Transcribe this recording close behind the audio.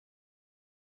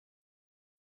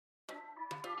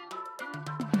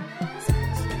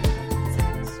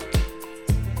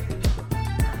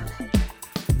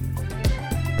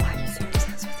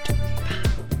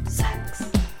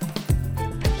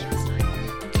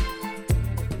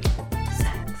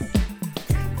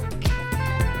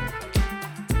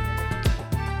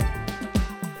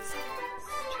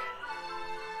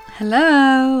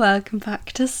Hello, welcome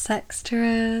back to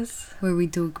Sextras, where we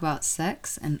talk about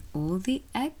sex and all the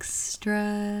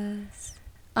extras.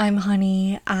 I'm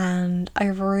Honey and I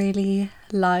really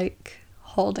like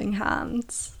holding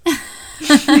hands.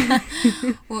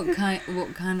 What kind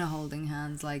of holding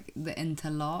hands? Like the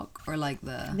interlock or like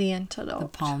the interlock? The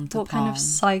palm to what palm. What kind of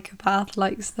psychopath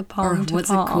likes the palm or to palm? what's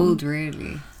it called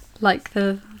really? Like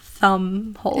the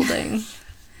thumb holding.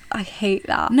 I hate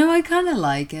that. No, I kind of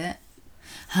like it.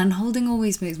 Hand holding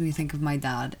always makes me think of my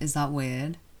dad. Is that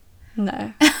weird?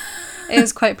 No. It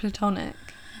was quite platonic.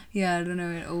 Yeah, I don't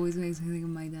know. It always makes me think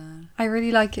of my dad. I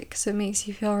really like it because it makes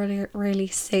you feel really, really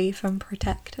safe and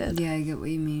protected. Yeah, I get what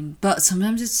you mean. But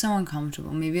sometimes it's so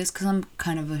uncomfortable. Maybe it's because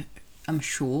I'm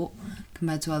short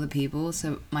compared to other people,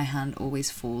 so my hand always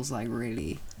falls like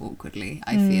really awkwardly.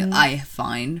 I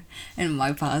find in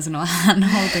my personal hand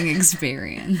holding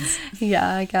experience.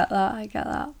 Yeah, I get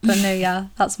that. But no, yeah,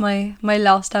 that's my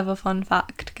last ever fun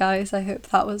fact, guys. I hope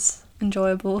that was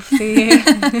enjoyable for you.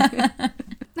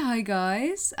 Hi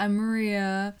guys, I'm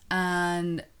Maria,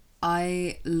 and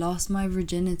I lost my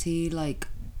virginity like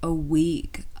a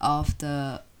week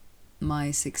after my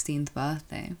 16th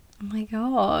birthday. Oh my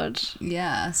god.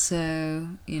 Yeah, so,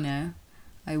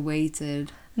 I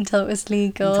waited until it was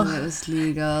legal,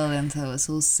 until it was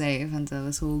all safe, until it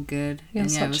was all good. You're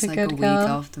and yeah, it was like a week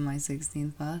after my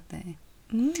 16th birthday.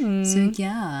 So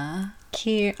yeah.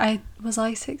 Cute. Was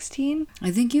I 16? I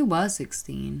think you were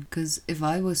 16, because if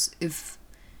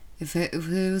it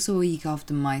was a week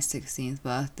after my 16th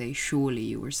birthday, surely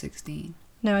you were 16.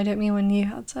 No, I don't mean when you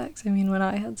had sex. I mean when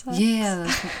I had sex. Yeah,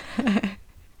 that's what...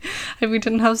 We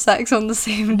didn't have sex on the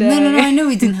same day. No, I know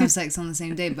we didn't have sex on the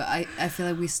same day, but I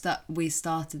feel like we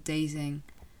started dating.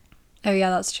 Oh yeah,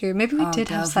 that's true. Maybe we did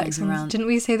have sex. Didn't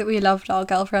we say that we loved our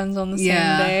girlfriends on the same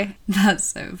day? That's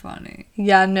so funny.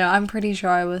 Yeah, no, I'm pretty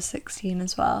sure I was 16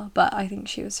 as well, but I think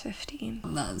she was 15.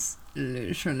 That's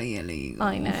literally illegal.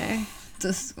 I know.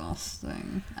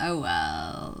 Disgusting. Oh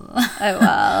well.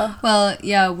 Well,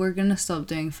 yeah, we're gonna stop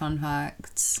doing fun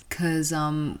facts because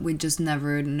we just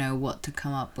never know what to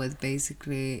come up with.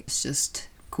 Basically, it's just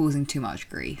causing too much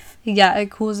grief. Yeah,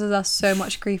 it causes us so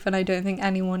much grief, and I don't think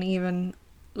anyone even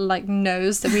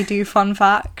knows that we do fun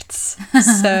facts.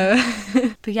 So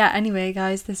but yeah, anyway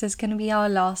guys, this is gonna be our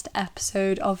last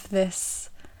episode of this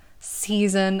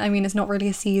season. I mean, it's not really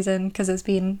a season because it's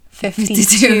been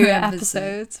 52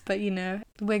 episodes, but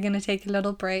we're gonna take a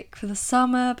little break for the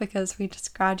summer because we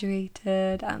just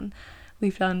graduated and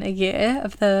we've done a year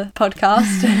of the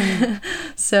podcast.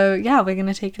 So yeah, we're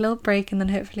gonna take a little break and then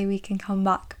hopefully we can come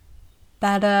back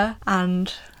better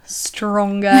and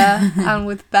stronger and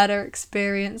with better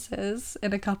experiences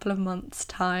in a couple of months'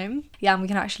 time. Yeah, and we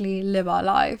can actually live our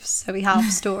lives, so we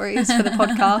have stories for the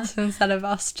podcast instead of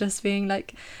us just being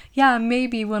like, yeah,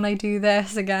 maybe when I do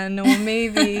this again, or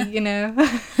maybe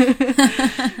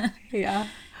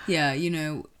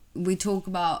yeah, we talk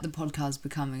about the podcast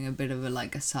becoming a bit of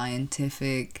a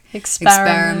scientific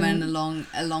experiment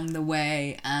along the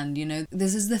way, and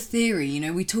this is the theory.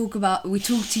 We talk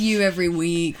to you every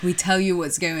week, we tell you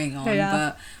what's going on,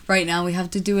 but right now we have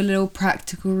to do a little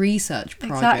practical research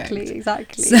project.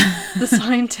 Exactly. So the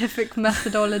scientific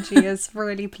methodology is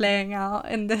really playing out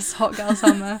in this hot girl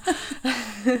summer.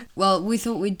 Well, we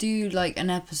thought we'd do an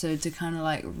episode to kind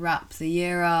of wrap the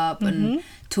year up and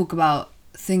talk about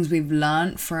things we've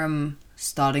learned from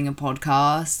starting a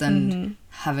podcast and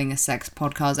having a sex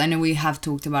podcast. I know we have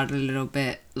talked about it a little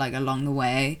bit along the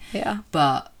way,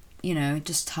 but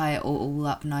just tie it all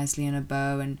up nicely in a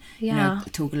bow and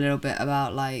talk a little bit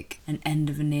about an end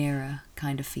of an era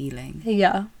kind of feeling.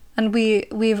 And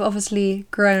we've obviously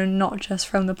grown not just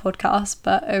from the podcast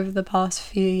but over the past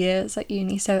few years at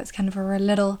uni, so it's kind of a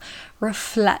little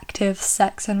reflective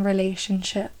sex and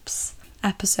relationships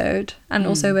episode. And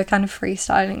also we're kind of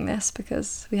freestyling this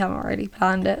because we haven't really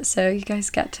planned it, so you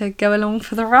guys get to go along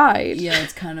for the ride. Yeah,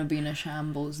 it's kind of been a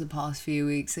shambles the past few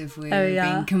weeks, if we're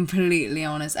being completely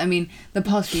honest. I mean, the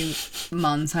past few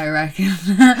months, I reckon.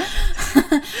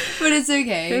 But it's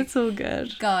okay, it's all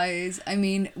good, guys. I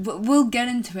mean, we'll get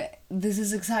into it. This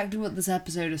is exactly what this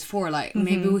episode is for.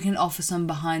 Maybe we can offer some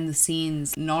behind the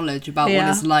scenes knowledge about what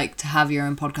it's like to have your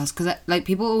own podcast, because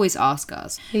people always ask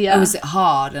us, oh, is it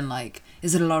hard, and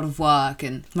is it a lot of work?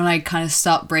 And when I kind of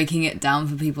start breaking it down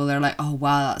for people, they're like, oh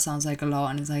wow, that sounds like a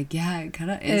lot. And it's yeah, it kind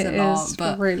of is a lot,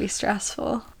 but really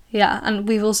stressful. Yeah, and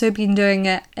we've also been doing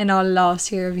it in our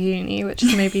last year of uni, which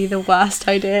is maybe the worst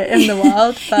idea in the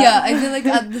world. But yeah, I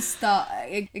feel at the start,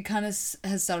 it kind of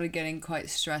has started getting quite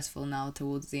stressful now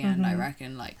towards the end, I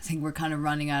reckon. I think we're kind of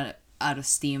running out of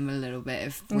steam a little bit,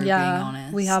 if we're being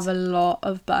honest. We have a lot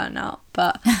of burnout,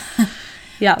 but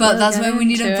Yeah, but that's when we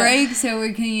need a break so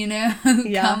we can, you know,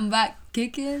 come back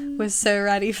kicking. We're so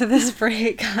ready for this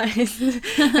break, guys.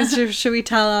 Should we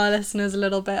tell our listeners a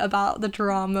little bit about the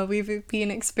drama we've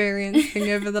been experiencing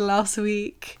over the last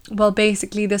week? Well,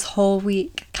 basically this whole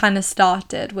week kind of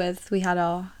started with, we had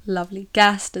our lovely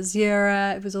guest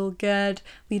Azura. It was all good.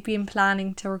 We'd been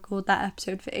planning to record that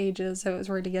episode for ages, so it was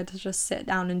really good to just sit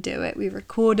down and do it. We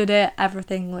recorded it.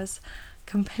 Everything was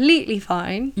completely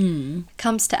fine.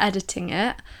 Comes to editing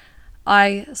it,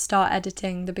 I start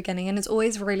editing the beginning, and it's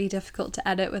always really difficult to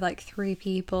edit with like 3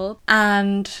 people,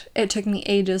 and it took me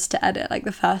ages to edit like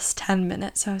the first 10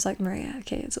 minutes. So I was like, Maria,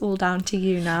 okay, it's all down to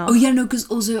you now. Oh yeah, no, because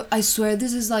also I swear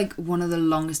this is like one of the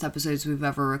longest episodes we've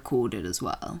ever recorded as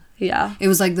well. Yeah, it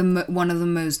was like one of the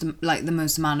most, like the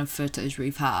most amount of footage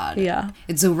we've had. Yeah,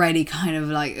 it's already kind of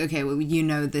like, okay, well, you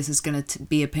know, this is gonna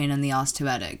be a pain in the ass to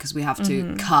edit because we have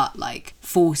to cut like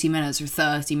 40 minutes or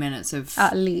 30 minutes of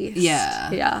at least.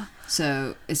 Yeah.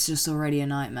 So it's just already a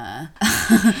nightmare.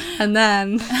 And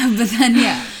then but then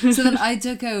yeah, so then I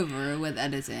took over with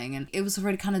editing, and it was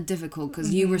already kind of difficult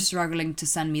because you were struggling to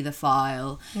send me the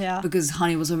file, because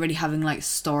Honey was already having like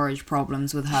storage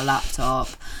problems with her laptop.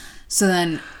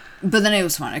 But then it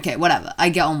was fine. Okay, whatever, I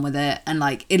get on with it, and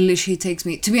like it literally takes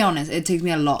me, to be honest, it takes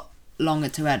me a lot longer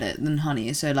to edit than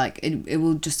Honey, so like it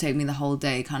will just take me the whole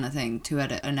day kind of thing to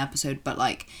edit an episode, but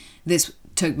like this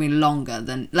took me longer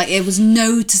than, like, it was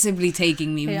noticeably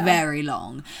taking me very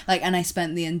long, like, and I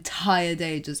spent the entire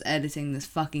day just editing this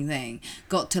fucking thing.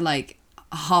 Got to like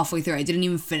halfway through, I didn't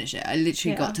even finish it. I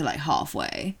literally got to like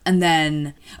halfway, and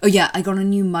then I got a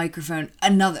new microphone.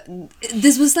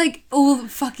 This was like all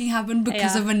fucking happened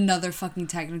because of another fucking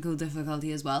technical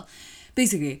difficulty as well.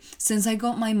 Basically, since I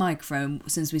got my microphone,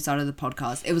 since we started the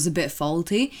podcast, it was a bit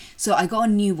faulty, so I got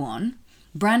a new one.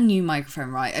 Brand new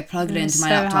microphone, right? I plugged it into my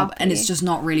laptop and it's just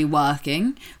not really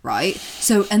working, right?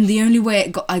 So, and the only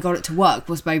way I got it to work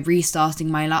was by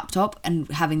restarting my laptop and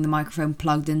having the microphone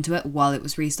plugged into it while it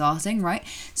was restarting, right?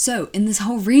 So in this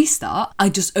whole restart, I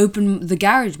just opened the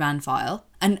GarageBand file,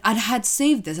 and I had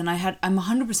saved this, and I'm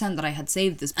 100% that I had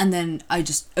saved this, and then I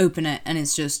just open it and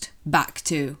it's just back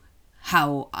to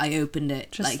how I opened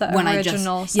it, just like when I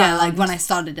like when I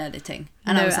started editing,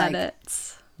 and no I was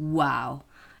edits. Like, wow.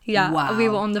 Yeah, wow. We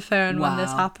were on the phone when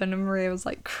this happened, and Maria was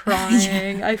like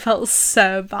crying. I felt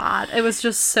so bad. It was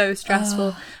just so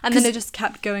stressful, and then it just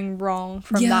kept going wrong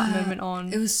from that moment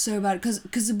on. It was so bad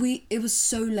because it was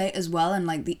so late as well, and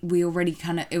like we already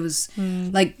kind of, it was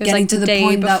like getting to the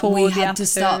point that we had to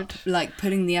start like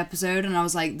putting the episode, and I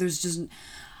was like,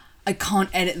 I can't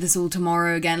edit this all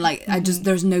tomorrow again. Like,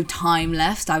 there's no time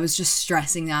left. I was just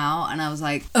stressing out, and I was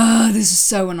like, oh, this is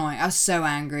so annoying. I was so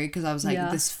angry because I was like,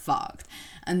 this fucked.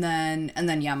 And then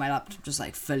my laptop just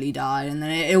like fully died, and then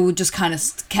it all just kind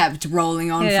of kept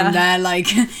rolling on from there. Like,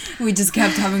 we just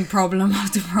kept having problem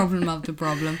after problem after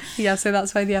problem. Yeah, so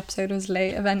that's why the episode was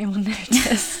late, if anyone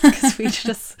noticed,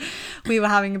 because we were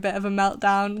having a bit of a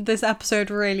meltdown. This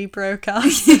episode really broke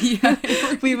us.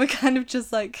 We were kind of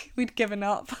just like, we'd given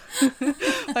up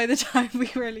by the time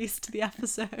we released the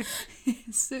episode.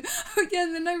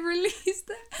 And then I released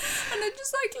it, and I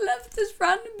just like left this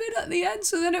random bit at the end,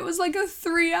 so then it was like a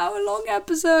 3-hour-long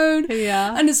episode.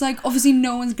 And it's like, obviously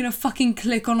no one's gonna fucking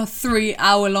click on a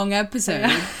 3-hour-long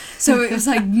episode. So it was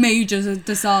like major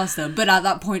disaster, but at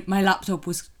that point my laptop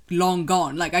was long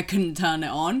gone, like I couldn't turn it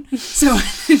on, so I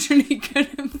literally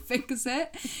couldn't fix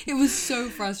it. It was so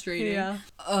frustrating.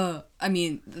 I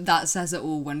mean, that says it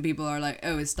all when people are like,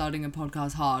 oh, is starting a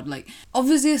podcast hard? Like,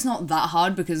 obviously it's not that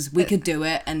hard, because we could do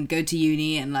it and go to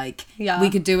uni, and like we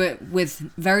could do it with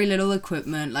very little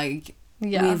equipment. Like,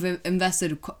 we've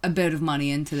invested a bit of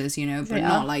money into this, you know, but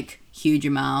not like huge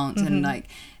amounts, and like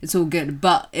it's all good,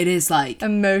 but it is like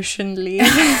emotionally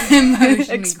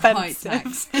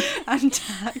expensive and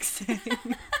taxing.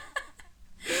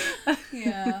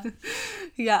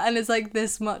 And it's like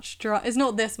this much drama. It's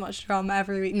not this much drama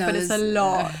every week, but it's a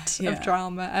lot of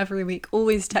drama every week,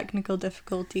 always technical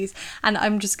difficulties. And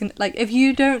I'm just gonna, like, if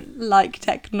you don't like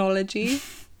technology,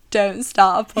 don't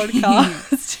start a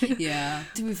podcast.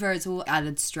 To be fair, it's all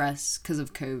added stress because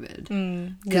of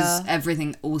COVID, because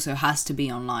everything also has to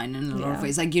be online in a lot of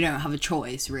ways. Like, you don't have a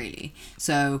choice really.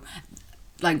 So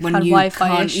like when you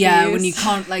can't when you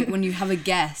can't, like when you have a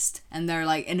guest and they're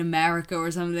like in America or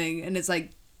something, and it's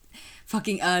like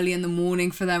fucking early in the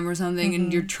morning for them or something,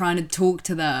 and you're trying to talk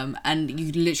to them, and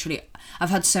you literally, I've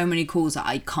had so many calls that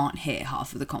I can't hear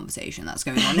half of the conversation that's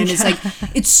going on, and it's like,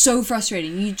 it's so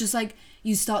frustrating. You just like,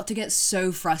 you start to get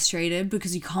so frustrated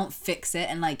because you can't fix it,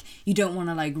 and like you don't want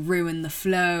to like ruin the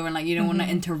flow, and like you don't want to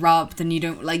interrupt, and you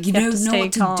don't know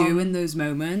what to do in those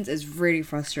moments. It's really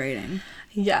frustrating.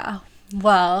 Yeah.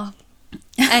 Well,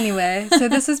 anyway, so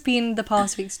this has been the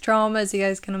past week's drama. As you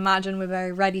guys can imagine, we're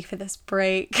very ready for this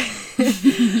break.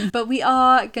 But we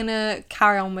are gonna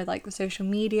carry on with like the social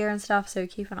media and stuff, so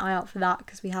keep an eye out for that,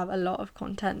 because we have a lot of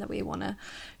content that we want to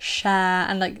share,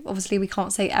 and like obviously we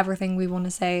can't say everything we want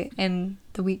to say in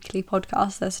the weekly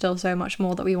podcast. There's still so much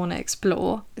more that we want to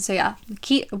explore. So yeah,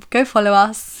 go follow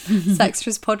us,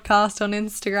 Sextras Podcast on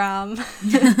Instagram.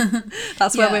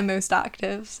 That's where we're most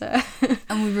active. So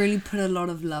and we really put a lot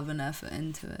of love and effort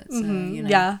into it. So you know.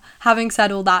 Yeah. Having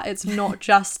said all that, it's not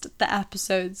just the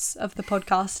episodes of the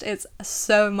podcast. It's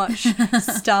so much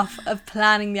stuff of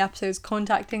planning the episodes,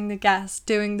 contacting the guests,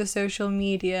 doing the social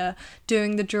media,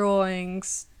 doing the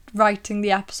drawings, writing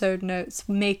the episode notes,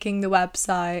 making the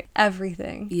website,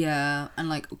 everything. Yeah, and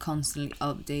like constantly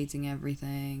updating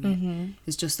everything.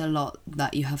 It's just a lot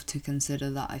that you have to consider,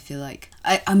 that I feel like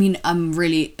I mean I'm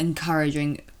really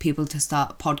encouraging people to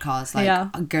start podcasts.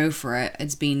 Like go for it.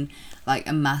 It's been like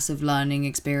a massive learning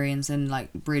experience and like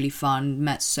really fun.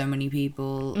 Met so many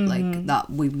people like that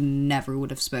we never would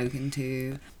have spoken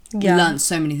to. Learned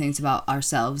so many things about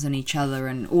ourselves and each other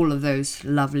and all of those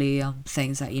lovely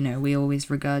things that, you know, we always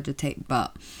regurgitate,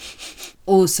 but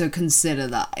also consider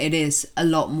that it is a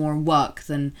lot more work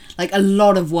than, like, a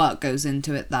lot of work goes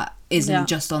into it that isn't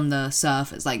just on the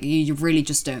surface. Like, you really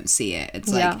just don't see it.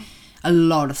 It's like a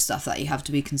lot of stuff that you have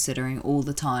to be considering all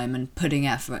the time and putting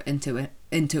effort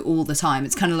into all the time.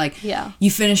 It's kind of like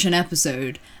you finish an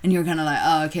episode and you're kind of like,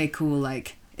 oh, okay, cool,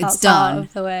 like it's done, out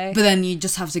of the way. But then you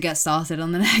just have to get started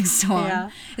on the next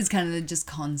one. It's kind of just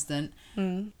constant.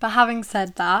 But having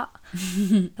said that,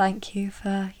 thank you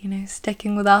for, you know,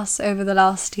 sticking with us over the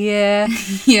last year.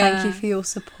 Thank you for your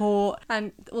support,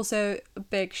 and also a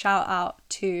big shout out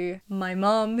to my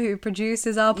mum who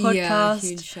produces our podcast.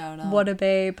 Huge shout out. What a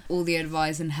babe. All the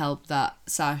advice and help that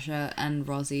Sasha and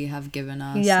Rosie have given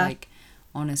us, like,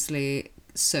 honestly,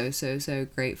 so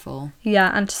grateful.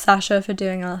 And to Sasha for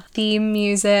doing our theme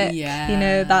music, you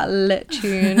know, that lit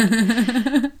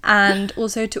tune. And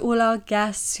also to all our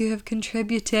guests who have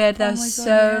contributed. There's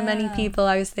so many people.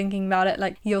 I was thinking about it,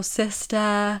 like your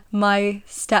sister, my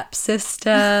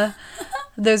stepsister.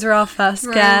 Those were our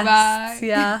first guests.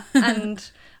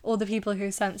 And all the people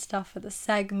who sent stuff for the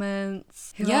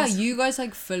segments. Who else? You guys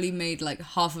like fully made like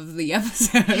half of the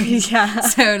episodes.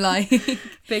 So like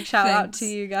big shout out to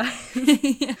you guys.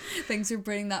 Thanks for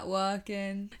putting that work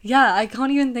in. I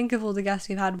can't even think of all the guests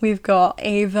we've had. We've got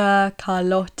Ava,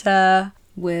 Carlotta,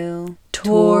 Will,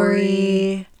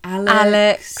 Tori,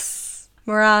 Alex,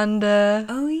 Miranda.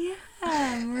 Oh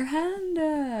yeah,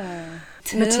 Miranda.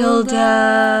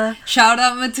 Matilda. Shout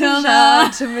out Matilda. Shout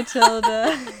out to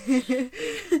Matilda.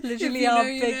 Literally our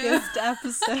biggest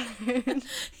episode.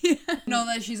 Not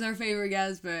that she's our favourite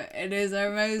guest, but it is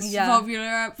our most popular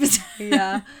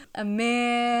episode.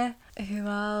 Amir. Who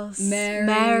else?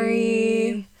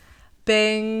 Mary.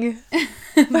 Bing.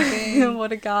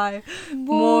 What a guy.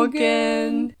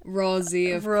 Morgan.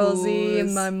 Rosie, of Rosie,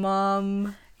 course. my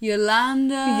mum.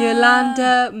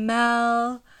 Yolanda.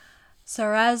 Mel.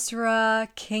 Sarezra,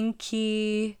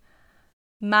 Kinky,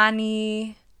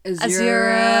 Manny,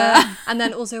 Azura, and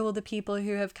then also all the people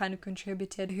who have kind of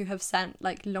contributed, who have sent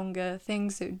like longer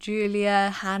things. So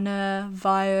Julia, Hannah,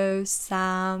 Vio,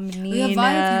 Sam, Nina.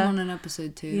 Vio came on an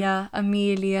episode too.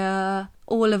 Amelia.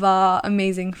 All of our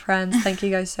amazing friends. Thank you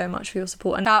guys so much for your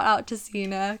support. And shout out to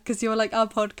Sina, because you're like our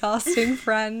podcasting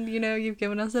friend. You know, you've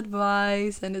given us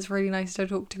advice, and it's really nice to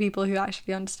talk to people who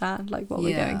actually understand like what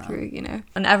we're going through, you know.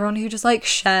 And everyone who just like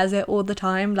shares it all the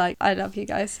time. Like, I love you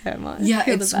guys so much. Yeah,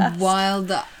 it's wild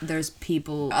that there's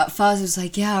people. At first it was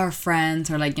like, our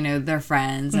friends, or like, you know, they're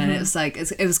friends. And it was like,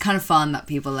 it was kind of fun that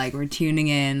people like were tuning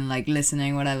in, like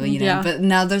listening, whatever, you know. But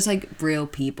now there's like real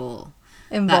people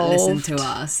involved that listen to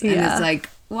us, and it's like,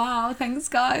 wow, thanks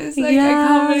guys, like I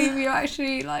can't believe you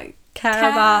actually like care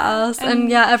about us. And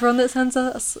everyone that sends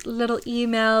us little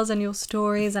emails and your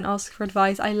stories and ask for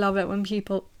advice. I love it when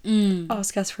people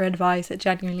ask us for advice. It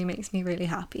genuinely makes me really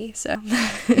happy. So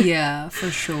yeah, for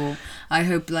sure. I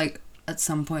hope like at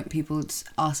some point people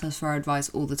ask us for advice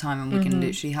all the time, and we can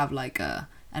literally have like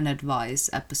an advice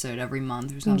episode every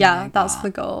month or something. That's the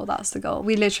goal.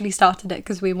 We literally started it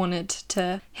because we wanted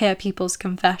to hear people's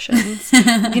confessions.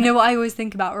 You know what I always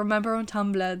think about? Remember on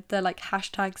Tumblr the like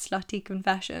hashtag slutty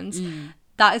confessions?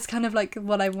 That is kind of like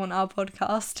what I want our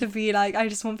podcast to be like. I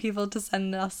just want people to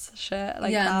send us shit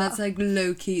like that. And that's like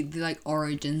low-key the like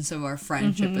origins of our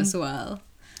friendship as well.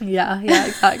 Yeah,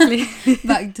 exactly.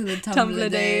 Back to the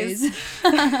Tumblr days.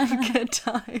 Good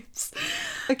times.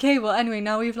 Okay, well, anyway,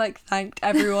 now we've like thanked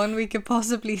everyone we could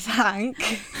possibly thank.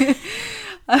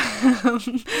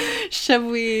 Shall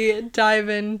we dive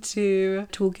into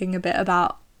talking a bit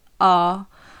about our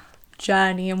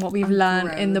journey and what we've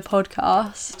learned in the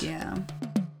podcast? Yeah.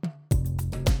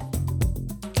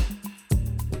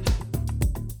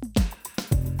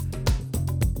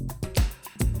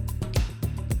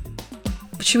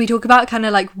 Should we talk about kind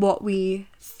of like what we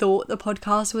thought the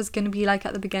podcast was going to be like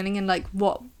at the beginning, and like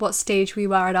what stage we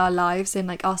were at our lives in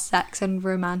like our sex and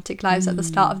romantic lives at the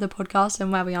start of the podcast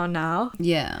and where we are now?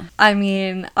 Yeah. I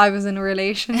mean, I was in a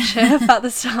relationship at the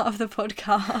start of the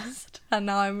podcast and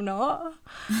now I'm not.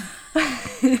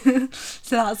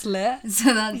 So that's lit.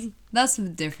 So that's the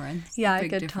difference. Yeah,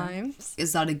 Big good difference. times.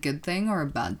 Is that a good thing or a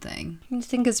bad thing? I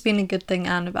think it's been a good thing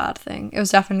and a bad thing. It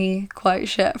was definitely quite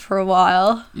shit for a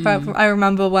while. But I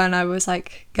remember when I was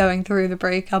like going through the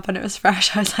breakup and it was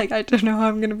fresh, I was like, I don't know how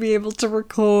I'm going to be able to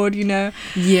record, you know?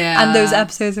 Yeah. And those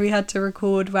episodes we had to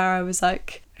record where I was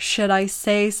like, should I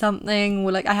say something,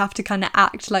 or like I have to kind of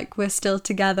act like we're still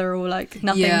together or like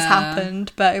nothing's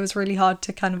happened, but it was really hard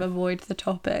to kind of avoid the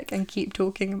topic and keep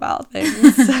talking about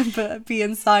things but be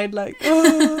inside like,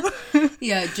 oh.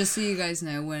 Yeah, just so you guys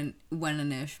know, when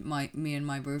and if me and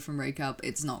my boyfriend break up,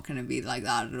 it's not gonna be like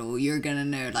that at all. You're gonna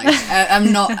know, like,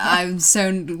 I'm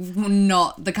so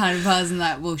not the kind of person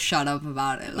that will shut up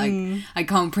about it. Like, I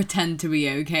can't pretend to be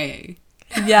okay.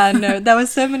 Yeah, no, there were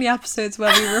so many episodes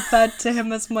where we referred to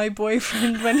him as my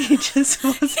boyfriend when he just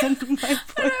wasn't my boyfriend.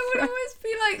 And I would always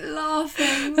be like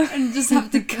laughing and just have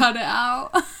to cut it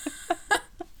out.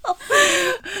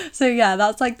 So yeah,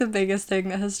 that's like the biggest thing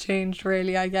that has changed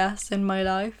really, I guess, in my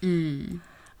life.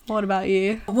 What about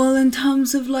you? Well, in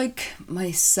terms of like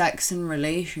my sex and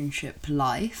relationship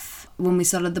life, when we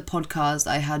started the podcast,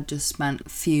 I had just spent a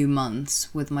few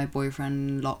months with my boyfriend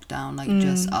in lockdown, like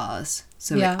just us.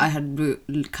 So I had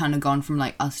kind of gone from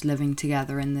like us living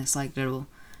together in this like little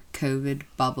COVID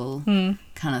bubble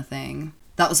kind of thing.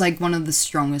 That was like one of the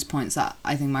strongest points that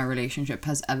I think my relationship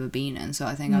has ever been in. So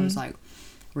I think I was like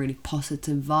really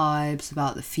positive vibes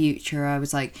about the future. I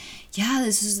was like, yeah,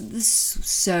 this is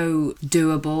so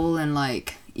doable, and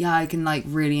like, yeah, I can like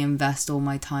really invest all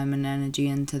my time and energy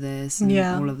into this and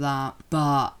all of that.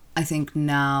 But I think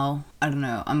now, I don't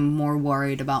know, I'm more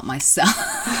worried about myself.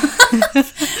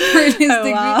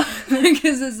 Realistically,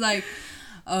 because it's like,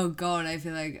 oh god, I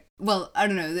feel like, well, I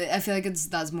don't know, I feel like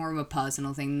that's more of a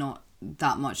personal thing, not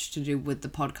that much to do with the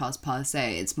podcast per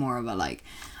se. It's more of a like,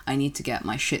 I need to get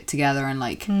my shit together and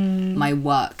like my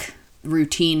work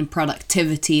routine,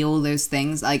 productivity, all those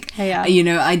things. Like, you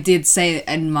know, I did say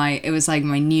in it was like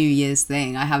my New Year's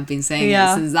thing. I have been saying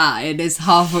it since that. It is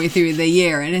halfway through the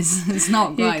year and it's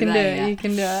not quite there yet. You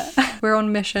can do it. We're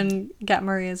on mission, get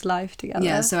Maria's life together.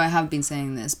 Yeah, so I have been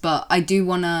saying this, but I do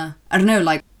want to, I don't know,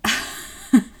 like,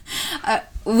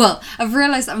 well, I've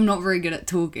realised I'm not very good at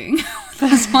talking.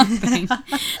 That's one thing.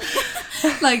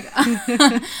 Like,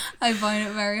 I find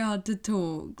it very hard to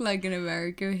talk, like, in a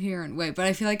very coherent way. But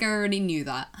I feel like I already knew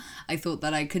that. I thought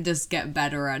that I could just get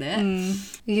better at it.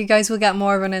 You guys will get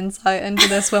more of an insight into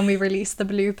this when we release the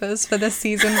bloopers for this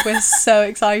season. We're so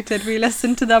excited. We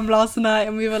listened to them last night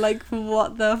and we were like,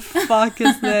 what the fuck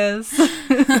is this?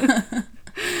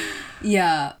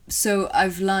 Yeah, so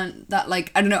I've learned that,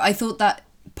 like, I don't know, I thought that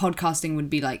podcasting would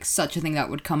be like such a thing that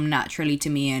would come naturally to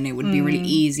me and it would be really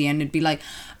easy, and it'd be like,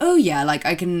 oh yeah, like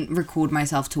I can record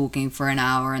myself talking for an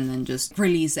hour and then just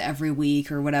release it every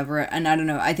week or whatever. And I don't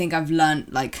know, I think I've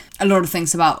learned like a lot of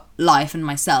things about life and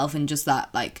myself, and just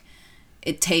that like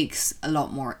it takes a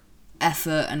lot more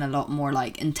effort and a lot more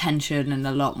like intention and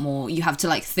a lot more, you have to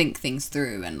like think things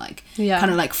through and like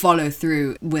kind of like follow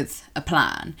through with a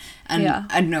plan. And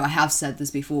I don't know, I have said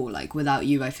this before, like without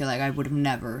you I feel like I would have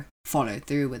never followed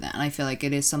through with it, and I feel like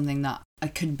it is something that I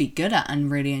could be good at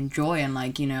and really enjoy, and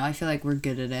like, you know, I feel like we're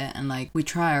good at it and like we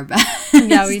try our best.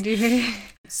 Yeah, we do.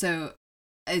 So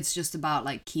it's just about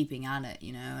like keeping at it,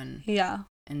 you know,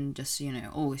 and just, you know,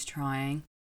 always trying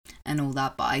and all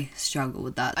that. But I struggle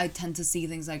with that. I tend to see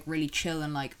things like really chill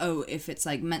and like, oh, if it's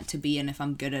like meant to be and if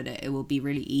I'm good at it, it will be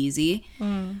really easy.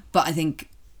 But I think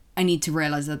I need to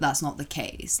realize that that's not the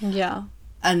case. Yeah.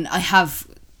 And I have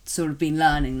sort of been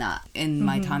learning that in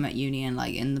my time at uni and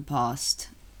like in the past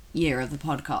year of the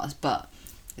podcast, but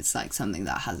it's like something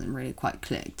that hasn't really quite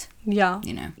clicked. Yeah.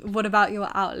 You know. What about your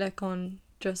outlook on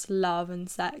just love and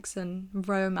sex and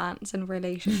romance and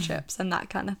relationships and that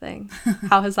kind of thing?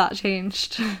 How has that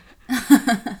changed?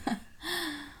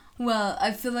 Well,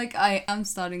 I feel like I am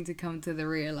starting to come to the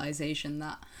realization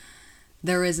that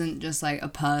there isn't just like a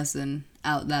person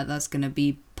out there that's going to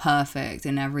be perfect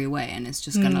in every way and it's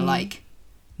just going to like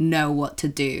know what to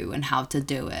do and how to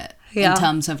do it. in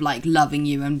terms of like loving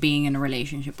you and being in a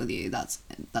relationship with you. That's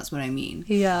what I mean.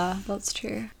 Yeah, that's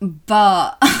true.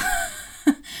 But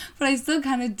but I still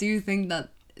kind of do think that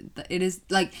it is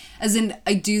like, as in,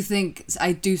 I do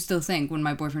still think when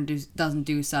my boyfriend doesn't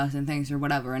do certain things or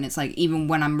whatever, and it's like, even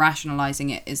when I'm rationalizing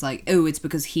it, it's like, oh, it's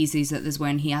because he sees it this way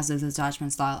and he has this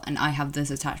attachment style and I have this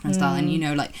attachment style, and you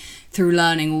know, like, through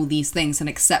learning all these things and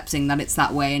accepting that it's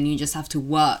that way and you just have to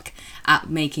work at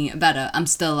making it better, I'm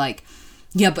still like,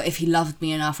 yeah, but if he loved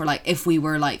me enough, or like if we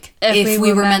were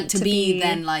meant to be,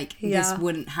 then like this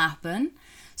wouldn't happen.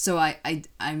 So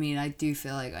I mean, I do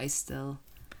feel like I still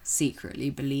secretly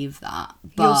believe that,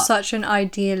 but you're such an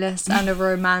idealist and a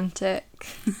romantic,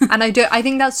 and I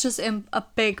think that's just a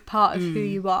big part of who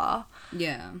you are.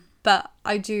 Yeah, but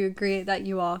I do agree that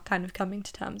you are kind of coming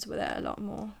to terms with it a lot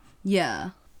more.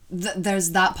 Yeah,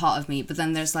 there's that part of me, but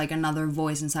then there's like another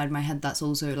voice inside my head that's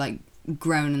also like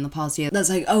grown in the past year that's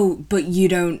like, oh, but you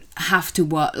don't have to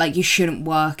work, like you shouldn't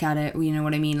work at it, you know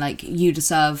what I mean, like you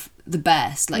deserve the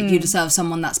best, like you deserve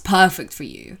someone that's perfect for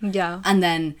you. Yeah. And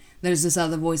then there's this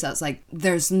other voice that's like,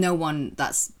 there's no one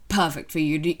that's perfect for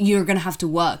you, you're gonna have to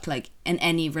work like in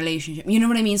any relationship, you know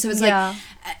what I mean? So it's like,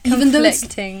 even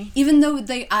though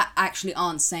they actually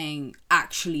aren't saying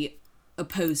actually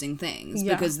opposing things,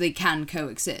 because they can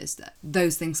coexist,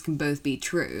 those things can both be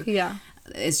true. Yeah,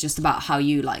 it's just about how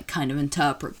you like kind of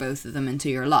interpret both of them into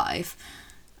your life.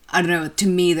 I don't know, to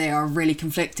me they are really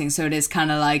conflicting, so it is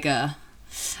kind of like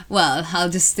I'll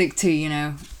just stick to, you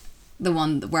know, the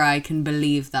one where I can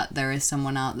believe that there is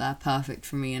someone out there perfect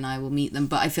for me and I will meet them.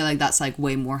 But I feel like that's like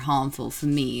way more harmful for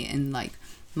me in like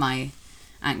my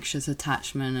anxious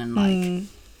attachment, and like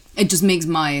it just makes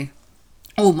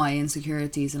all my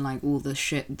insecurities and like all the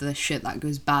shit that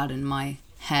goes bad in my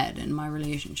head and my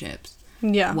relationships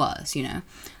worse, you know.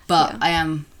 But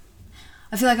I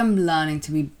feel like I'm learning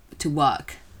to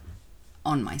work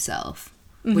on myself,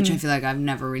 which I feel like I've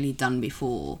never really done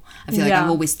before. I feel like I've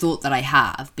always thought that I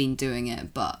have been doing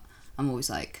it, but I'm always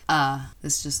like,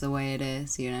 it's just the way it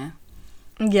is, you know?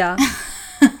 Yeah.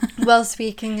 Well,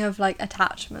 speaking of like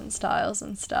attachment styles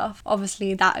and stuff,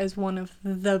 obviously that is one of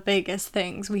the biggest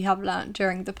things we have learnt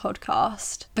during the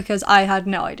podcast, because I had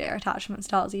no idea attachment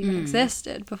styles even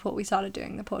existed before we started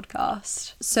doing the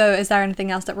podcast. So is there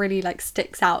anything else that really like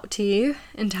sticks out to you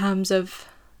in terms of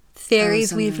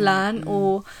theories we've learnt,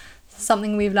 or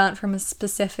something we've learnt from a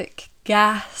specific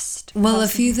guest? Well, a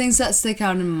few things that stick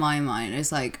out in my mind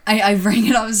is like, I bring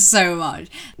it up so much,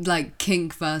 like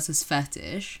kink versus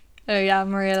fetish. Oh yeah,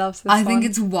 Maria loves this I think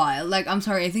it's wild. Like, I'm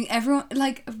sorry, I think everyone,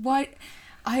 like, why...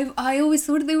 I always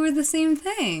thought they were the same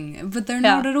thing, but they're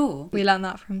not at all. We learned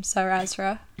that from Sir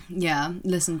Ezra. Yeah,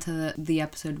 listen to the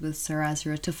episode with Sir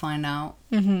Ezra to find out.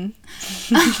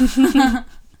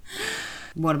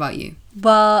 What about you?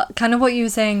 Well, kind of what you were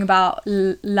saying about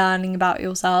learning about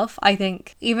yourself. I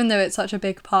think even though it's such a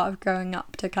big part of growing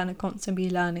up to kind of constantly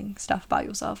be learning stuff about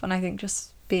yourself, and I think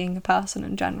just being a person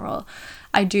in general,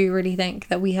 I do really think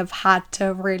that we have had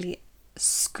to really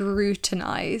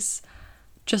scrutinize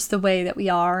just the way that we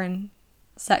are in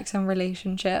sex and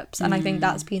relationships, and I think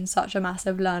that's been such a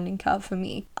massive learning curve for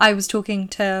me. I was talking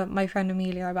to my friend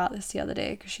Amelia about this the other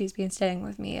day, because she's been staying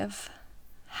with me, of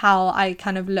how I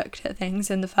kind of looked at things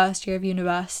in the first year of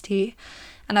university,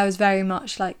 and I was very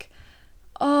much like,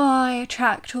 oh, I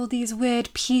attract all these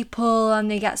weird people and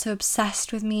they get so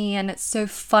obsessed with me and it's so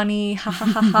funny, ha ha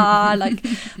ha ha, like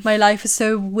my life is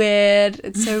so weird,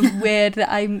 it's so weird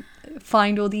that I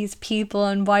find all these people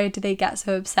and why do they get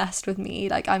so obsessed with me,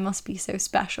 like I must be so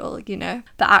special, you know.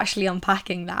 But actually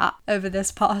unpacking that over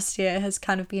this past year has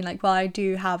kind of been like, well, I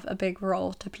do have a big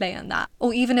role to play in that,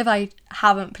 or even if I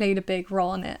haven't played a big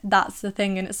role in it, that's the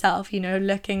thing in itself, you know,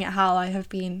 looking at how I have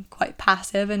been quite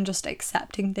passive and just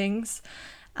accepting things,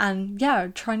 and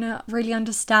trying to really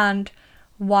understand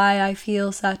why I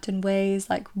feel certain ways,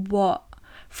 like what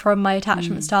from my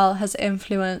attachment style has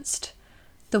influenced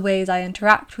the ways I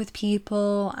interact with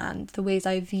people and the ways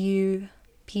I view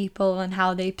people and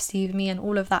how they perceive me and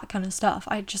all of that kind of stuff.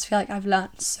 I just feel like I've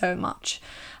learned so much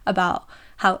about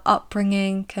how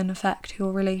upbringing can affect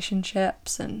your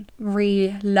relationships and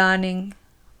relearning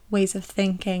ways of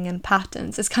thinking and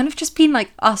patterns. It's kind of just been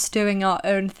like us doing our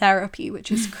own therapy,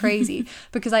 which is crazy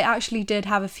because I actually did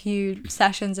have a few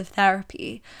sessions of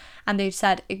therapy and they've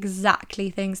said exactly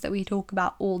things that we talk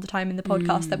about all the time in the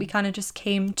podcast that we kind of just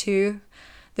came to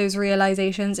those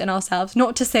realizations in ourselves.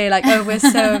 Not to say like, oh, we're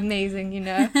so amazing, you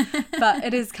know, but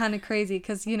it is kind of crazy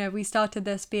because, you know, we started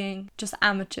this being just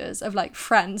amateurs of like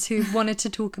friends who wanted to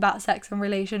talk about sex and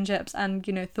relationships and,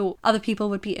 you know, thought other people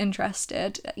would be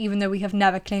interested, even though we have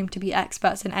never claimed to be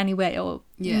experts in any way or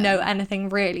know anything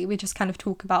really. We just kind of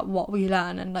talk about what we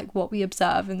learn and like what we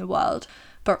observe in the world.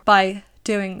 But by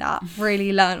doing that,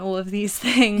 really learn all of these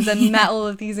things and met all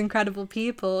of these incredible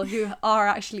people who are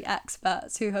actually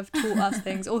experts, who have taught us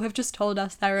things or have just told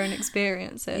us their own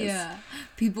experiences. Yeah.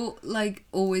 People like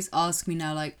always ask me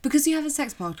now, like, because you have a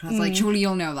sex podcast, like, surely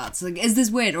you'll know that. So like, is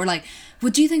this weird? Or like,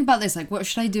 what do you think about this? Like, what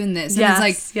should I do in this? And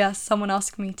it's like, someone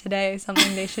asked me today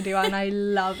something they should do and I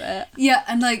love it. Yeah,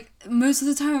 and like most of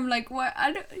the time I'm like, why?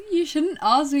 You shouldn't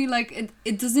ask me. Like,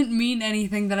 it doesn't mean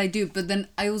anything that I do. But then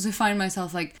I also find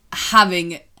myself like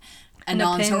having an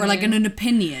answer or like an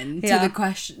opinion to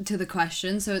the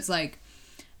question. So it's like,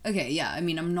 okay, yeah. I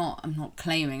mean, I'm not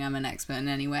claiming I'm an expert in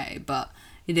any way, but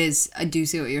it is. I do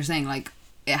see what you're saying. Like,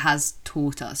 it has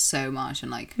taught us so much,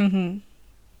 and like,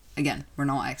 again, we're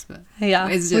not expert. Yeah,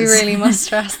 it's just... we really must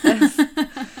stress this.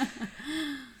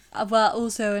 Well,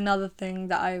 also another thing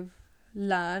that I've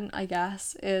learned, I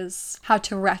guess, is how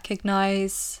to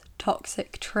recognize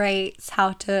toxic traits,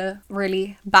 how to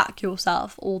really back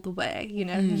yourself all the way. You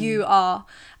know, you are,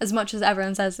 as much as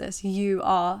everyone says this, you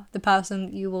are the person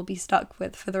that you will be stuck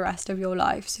with for the rest of your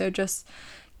life. So just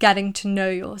getting to know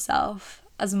yourself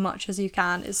as much as you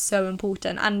can is so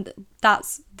important, and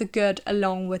that's the good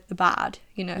along with the bad,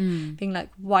 you know, being like,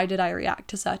 why did I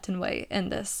react a certain way in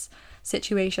this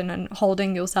situation, and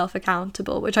holding yourself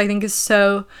accountable, which I think is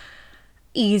so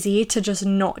easy to just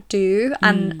not do.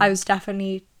 And I was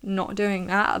definitely not doing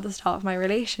that at the start of my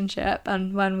relationship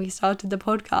and when we started the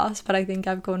podcast, but I think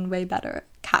I've gone way better at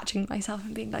catching myself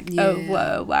and being like, oh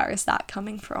whoa, where is that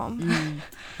coming from?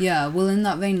 Yeah, well, in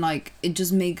that vein, like, it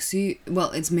just makes you,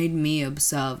 well, it's made me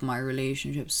observe my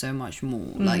relationships so much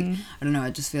more. Like, I don't know,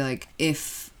 I just feel like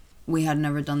if we had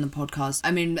never done the podcast,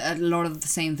 I mean, a lot of the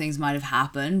same things might have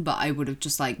happened, but I would have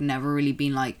just like never really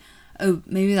been like, oh,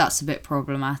 maybe that's a bit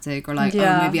problematic, or like,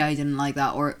 oh, maybe I didn't like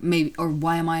that, or maybe, or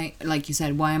why am I, like you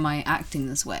said, why am I acting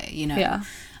this way, you know? Yeah.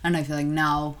 And I feel like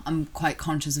now I'm quite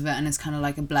conscious of it, and it's kind of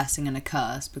like a blessing and a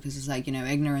curse, because it's like, you know,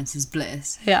 ignorance is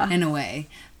bliss, in a way.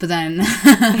 But then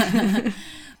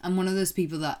I'm one of those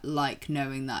people that like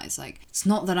knowing that it's like, it's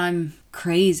not that I'm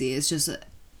crazy, it's just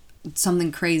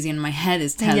something crazy in my head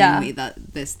is telling me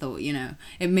that this thought, you know,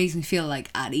 it makes me feel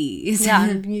like at ease. Yeah,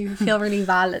 and you feel really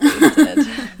validated.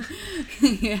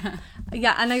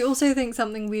 Yeah, and I also think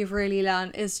something we've really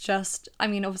learned is just, I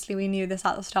mean, obviously we knew this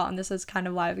at the start and this is kind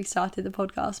of why we started the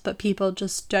podcast, but people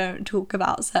just don't talk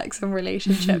about sex and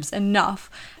relationships enough.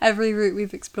 Every route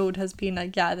we've explored has been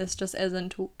like, yeah, this just isn't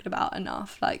talked about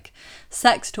enough. Like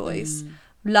sex toys.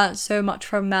 Learned so much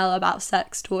from Mel about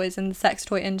sex toys and the sex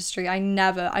toy industry. I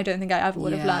don't think I ever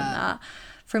would have learned that.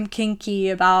 From Kinky,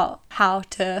 about how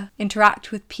to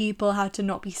interact with people, how to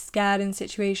not be scared in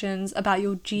situations, about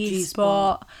your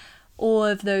G-spot. All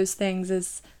of those things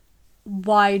is,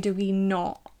 why do we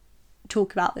not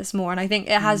talk about this more? And I think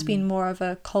it has been more of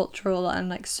a cultural and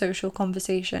like social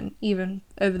conversation even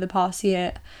over the past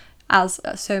year, as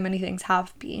so many things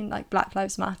have been, like Black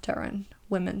Lives Matter and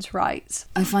women's rights.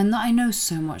 I find that I know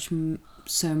so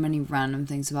many random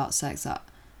things about sex that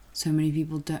so many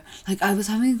people don't. Like, I was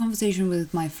having a conversation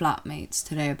with my flatmates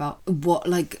today about what,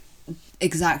 like,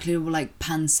 exactly like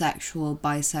pansexual,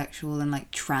 bisexual and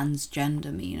like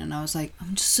transgender mean, and I was like,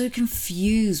 I'm just so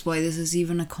confused why this is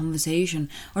even a conversation,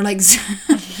 or like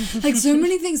like so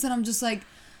many things that I'm just like,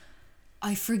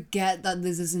 I forget that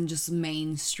this isn't just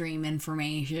mainstream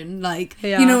information, like,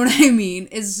 you know what I mean?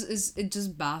 It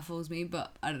just baffles me,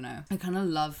 but I don't know, I kind of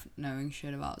love knowing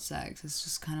shit about sex. It's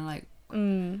just kind of like,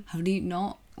 how do you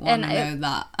not want to know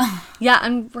that? Yeah,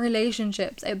 and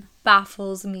relationships, it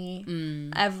baffles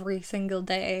me every single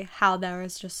day how there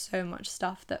is just so much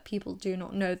stuff that people do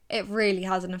not know. It really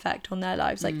has an effect on their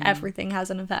lives, like everything has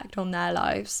an effect on their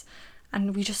lives,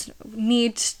 and we just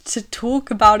need to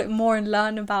talk about it more and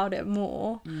learn about it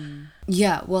more.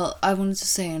 Yeah, well, I wanted to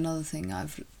say another thing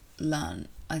I've learned,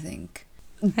 I think.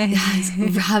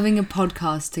 Having a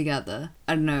podcast together,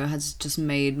 I don't know, has just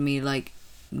made me like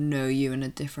know you in a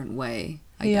different way,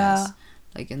 I guess.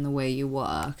 Like in the way you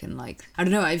work, and like, I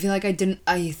don't know, I feel like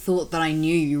I thought that I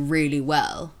knew you really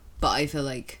well, but I feel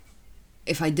like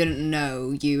if I didn't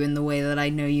know you in the way that I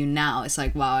know you now, it's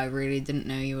like, wow, I really didn't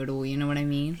know you at all, you know what I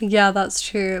mean? Yeah, that's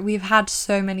true. We've had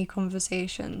so many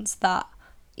conversations that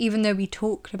even though we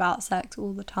talked about sex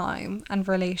all the time and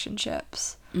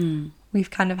relationships, we've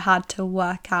kind of had to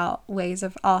work out ways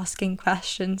of asking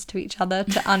questions to each other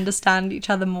to understand each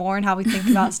other more and how we think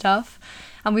about stuff.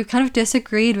 And we've kind of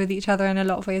disagreed with each other in a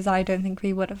lot of ways that I don't think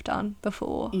we would have done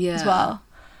before as well,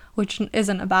 which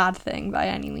isn't a bad thing by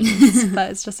any means,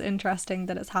 but it's just interesting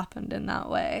that it's happened in that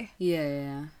way.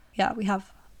 Yeah, we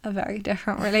have a very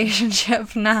different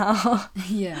relationship now.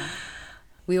 Yeah.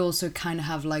 We also kind of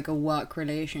have like a work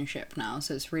relationship now,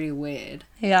 so it's really weird.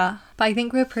 Yeah, but I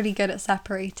think we're pretty good at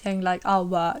separating like our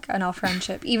work and our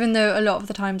friendship, even though a lot of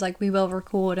the times like we will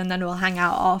record and then we'll hang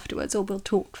out afterwards, or we'll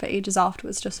talk for ages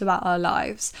afterwards just about our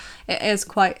lives. It is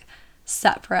quite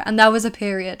separate, and there was a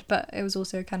period, but it was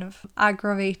also kind of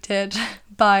aggravated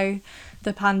by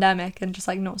the pandemic and just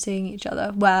like not seeing each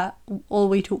other, where all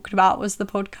we talked about was the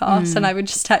podcast, and I would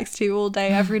just text you all day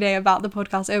every day about the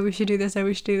podcast. Oh, we should do this, oh,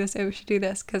 we should do this, oh, we should do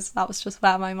this, because that was just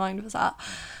where my mind was at.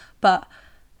 But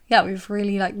yeah, we've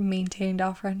really like maintained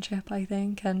our friendship, I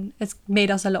think, and it's made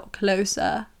us a lot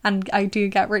closer. And I do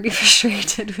get really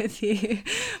frustrated with you,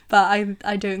 but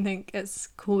I don't think it's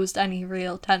caused any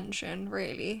real tension,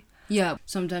 really. Yeah,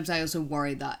 sometimes I also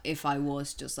worry that if I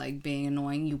was just like being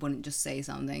annoying, you wouldn't just say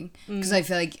something, because I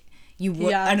feel like you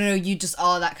would. I don't know, you just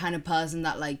are that kind of person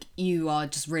that like you are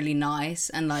just really nice,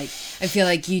 and like I feel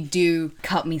like you do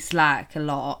cut me slack a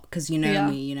lot because you know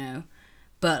me, you know,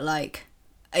 but like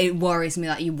it worries me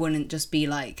that you wouldn't just be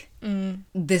like,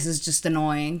 this is just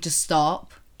annoying, just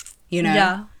stop, you know.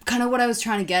 Yeah, kind of what I was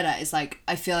trying to get at is like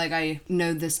I feel like I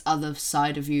know this other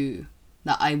side of you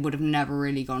that I would have never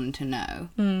really gotten to know.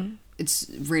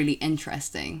 It's really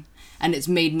interesting, and it's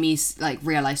made me like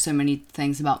realize so many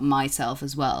things about myself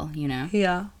as well, you know.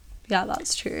 Yeah,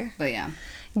 that's true. But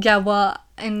yeah, well,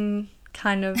 in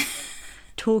kind of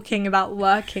talking about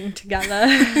working together,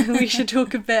 we should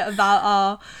talk a bit about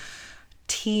our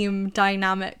team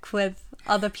dynamic with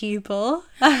other people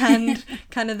and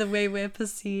kind of the way we're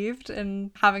perceived,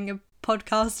 and having a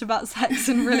podcast about sex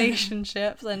and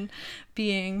relationships and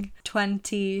being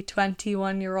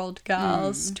 21-year-old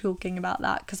girls talking about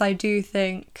that, because I do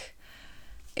think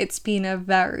it's been a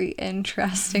very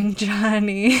interesting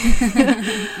journey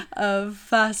of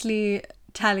firstly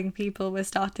telling people we're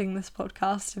starting this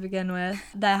podcast to begin with.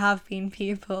 There have been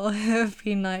people who have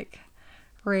been like,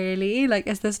 really? Like,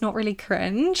 is this not really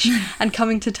cringe? And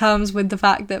coming to terms with the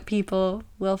fact that people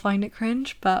will find it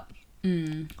cringe, but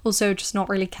also just not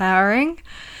really caring,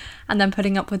 and then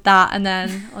putting up with that, and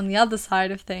then on the other side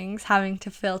of things having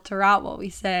to filter out what we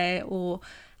say, or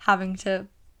having to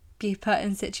be put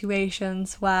in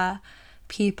situations where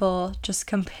people just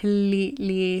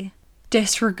completely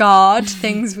disregard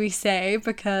things we say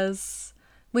because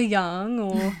we're young,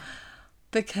 or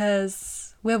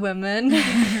because we're women,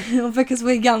 or because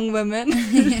we're young women.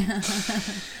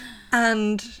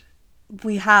 And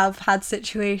we have had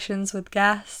situations with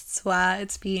guests where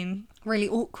it's been really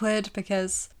awkward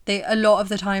because a lot of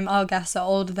the time our guests are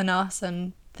older than us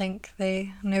and think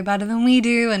they know better than we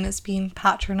do, and it's been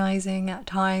patronising at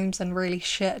times and really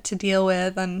shit to deal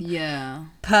with, and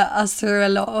put us through a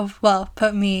lot of, well,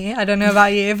 put me, I don't know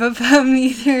about you, but put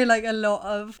me through like a lot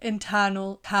of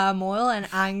internal turmoil and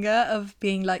anger of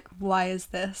being like, why is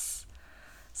this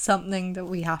something that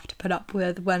we have to put up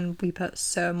with when we put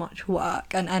so much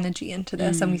work and energy into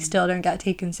this and we still don't get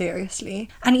taken seriously?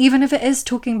 And even if it is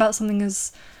talking about something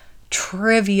as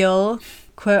trivial,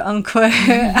 quote unquote,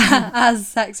 as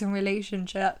sex and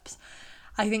relationships,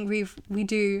 I think we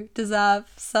do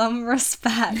deserve some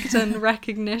respect and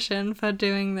recognition for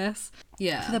doing this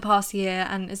for the past year.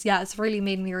 And it's really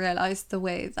made me realise the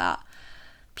way that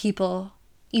people,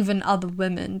 even other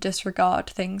women, disregard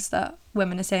things that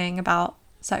women are saying about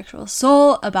sexual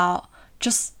assault, about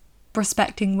just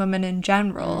respecting women in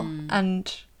general,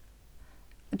 and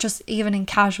just even in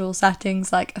casual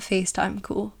settings like a FaceTime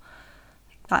call.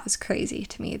 That is crazy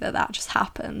to me that just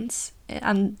happens,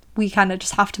 and we kind of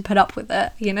just have to put up with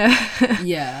it, you know.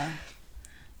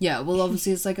 Well,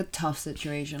 obviously it's like a tough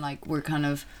situation, like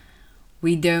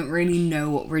we don't really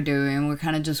know what we're doing. We're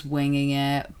kind of just winging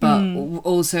it. But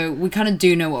also, we kind of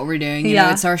do know what we're doing. You know,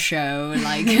 it's our show. And,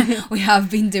 like, we have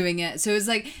been doing it. So it's,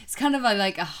 like, it's kind of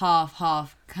like a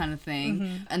half kind of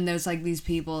thing. And there's, like, these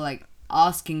people, like,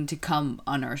 asking to come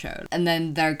on our show. And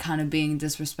then they're kind of being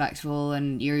disrespectful,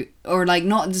 and or, like,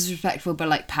 not disrespectful, but,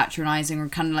 like, patronising, or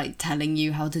kind of, like, telling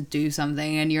you how to do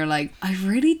something. And you're like, I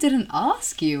really didn't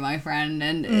ask you, my friend.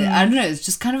 And I don't know, it's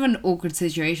just kind of an awkward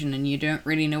situation, and you don't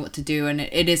really know what to do. And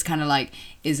it is kind of like,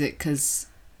 is it because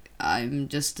I'm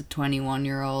just a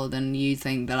 21-year-old and you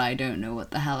think that I don't know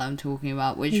what the hell I'm talking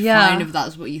about? Which, fine if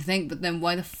that's what you think, but then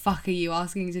why the fuck are you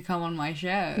asking to come on my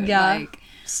show?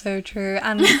 So true.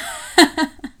 And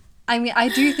I mean, I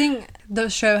do think the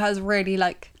show has really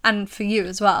like, and for you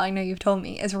as well, I know you've told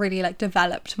me, it's really like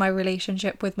developed my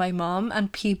relationship with my mom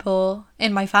and people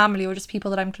in my family, or just people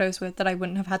that I'm close with that I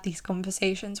wouldn't have had these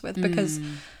conversations with, because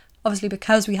obviously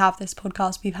because we have this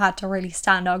podcast, we've had to really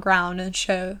stand our ground and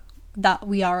show that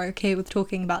we are okay with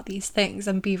talking about these things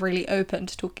and be really open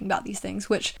to talking about these things,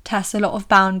 which tests a lot of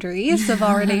boundaries of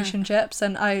our relationships.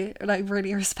 And I like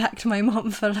really respect my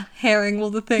mom for hearing all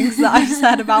the things that I've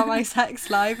said about my sex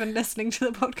life and listening to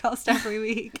the podcast every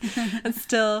week and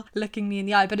still looking me in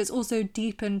the eye. But it's also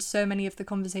deepened so many of the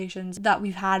conversations that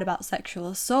we've had about sexual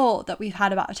assault, that we've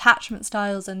had about attachment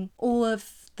styles, and all of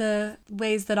the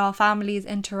ways that our families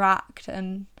interact,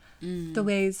 and the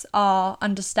ways our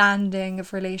understanding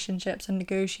of relationships and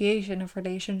negotiation of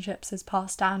relationships is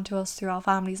passed down to us through our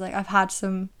families. Like, I've had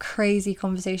some crazy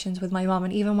conversations with my mum,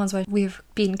 and even ones where we've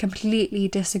been completely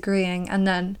disagreeing, and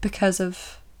then because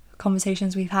of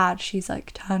conversations we've had, she's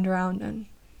like turned around and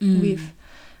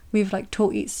we've like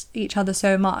taught each other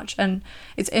so much. And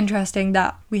it's interesting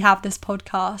that we have this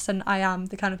podcast, and I am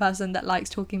the kind of person that likes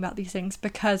talking about these things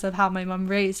because of how my mum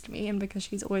raised me, and because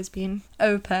she's always been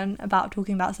open about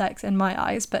talking about sex in my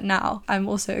eyes. But now I'm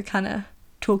also kind of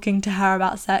talking to her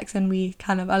about sex, and we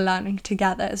kind of are learning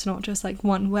together. It's not just like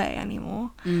one way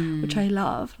anymore, which I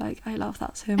love. Like, I love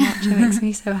that so much. It makes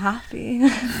me so happy.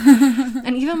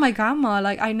 And even my grandma,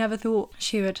 like, I never thought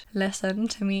she would listen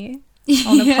to me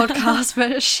on a podcast,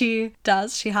 but she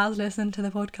does. She has listened to the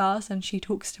podcast, and she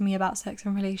talks to me about sex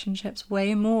and relationships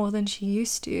way more than she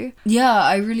used to. Yeah,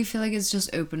 I really feel like it's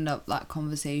just opened up that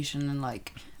conversation, and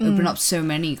like opened up so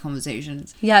many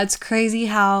conversations. Yeah, it's crazy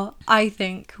how I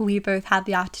think we both had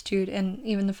the attitude in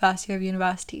even the first year of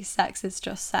university, sex is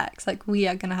just sex. Like, we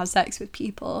are gonna have sex with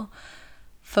people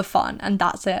for fun, and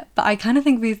that's it. But I kind of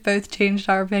think we've both changed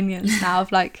our opinions now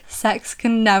of like, sex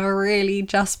can never really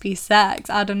just be sex.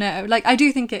 I don't know, like, I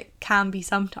do think it can be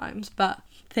sometimes, but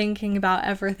thinking about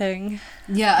everything,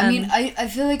 I mean, I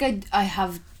feel like I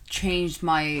have changed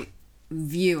my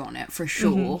view on it for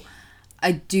sure.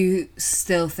 I do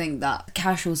still think that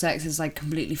casual sex is like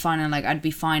completely fine, and like I'd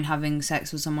be fine having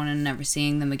sex with someone and never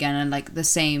seeing them again, and like the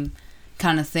same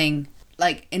kind of thing,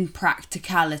 like in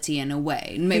practicality in a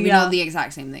way. Maybe not the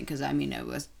exact same thing, because I mean, it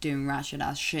was doing ratchet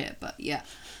ass shit, but yeah.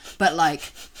 But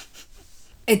like,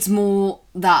 it's more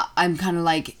that I'm kind of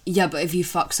like, yeah, but if you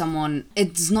fuck someone,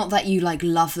 it's not that you like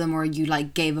love them or you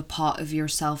like gave a part of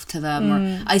yourself to them.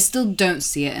 Or I still don't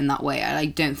see it in that way. I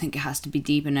like don't think it has to be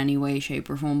deep in any way, shape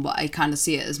or form, but I kind of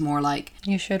see it as more like,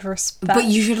 you should respect, but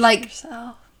you should like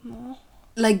yourself more.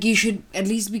 Like, you should at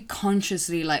least be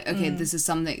consciously like, okay, is this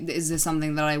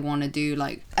something that I want to do?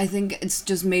 Like, I think it's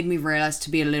just made me realize to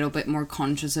be a little bit more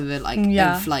conscious of it. Like,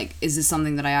 if like, is this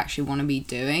something that I actually want to be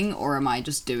doing, or am I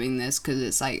just doing this because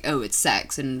it's like, oh, it's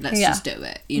sex and let's just do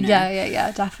it, you know?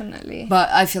 Yeah, definitely. But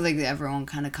I feel like everyone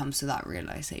kind of comes to that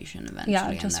realization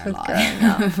eventually just in their with life.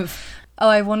 growing up. Oh,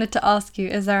 I wanted to ask you,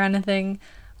 is there anything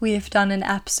we have done an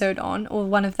episode on, or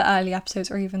one of the early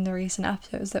episodes, or even the recent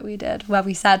episodes that we did, where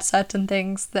we said certain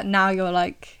things that now you're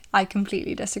like, I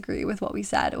completely disagree with what we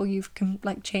said, or you've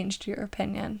like changed your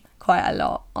opinion quite a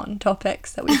lot on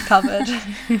topics that we've covered?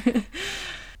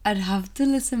 I'd have to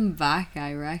listen back,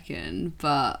 I reckon,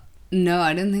 but no,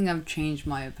 I don't think I've changed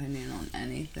my opinion on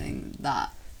anything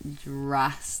that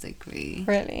drastically.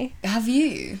 Really? Have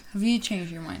you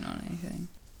changed your mind on anything?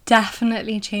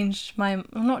 Definitely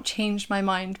not changed my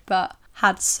mind, but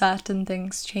had certain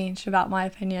things changed about my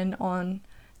opinion on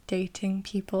dating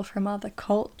people from other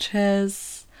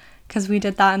cultures, because we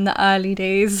did that in the early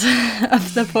days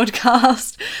of the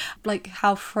podcast, like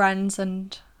how friends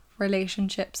and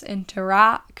relationships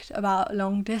interact, about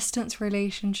long distance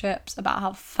relationships, about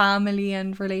how family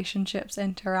and relationships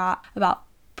interact, about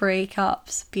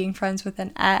breakups, being friends with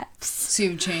an ex. So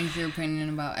you've changed your opinion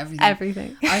about everything?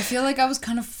 Everything. I feel like I was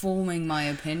kind of forming my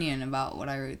opinion about what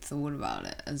I thought about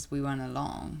it as we went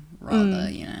along,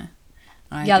 rather, you know.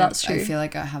 That's true. I feel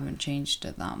like I haven't changed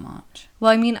it that much.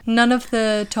 Well, I mean, none of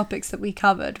the topics that we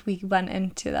covered, we went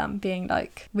into them being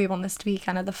like, we want this to be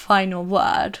kind of the final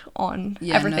word on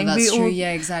everything. No, that's true.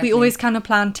 Yeah, exactly. We always kind of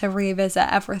plan to revisit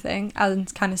everything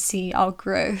and kind of see our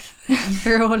growth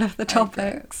through all of the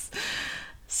topics.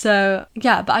 So,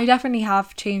 yeah, but I definitely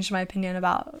have changed my opinion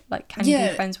about, like, can you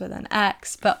be friends with an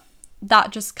ex? But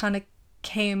that just kind of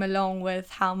came along with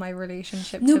how my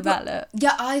relationship developed.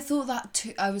 Yeah, I thought that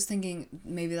too. I was thinking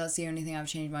maybe that's the only thing I've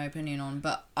changed my opinion on.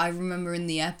 But I remember in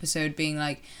the episode being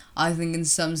like, I think in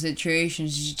some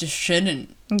situations you just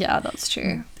shouldn't. Yeah, that's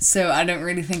true. So I don't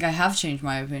really think I have changed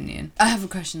my opinion. I have a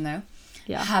question though.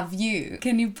 Yeah.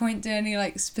 Can you point to any,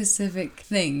 like, specific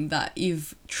thing that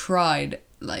you've tried,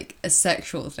 like a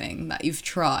sexual thing that you've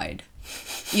tried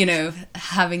you know,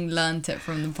 having learnt it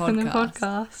from the podcast. From the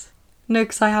podcast. No,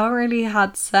 because I haven't really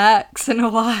had sex in a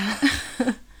while.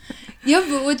 Yeah,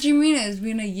 but what do you mean? It's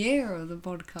been a year of the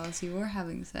podcast. You were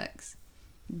having sex.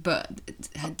 But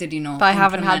did you not? But I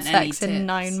haven't had implement sex any in tips?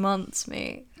 9 months,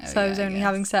 mate. Oh, So I was yeah, I only guess.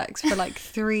 having sex for like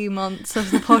 3 months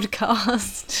of the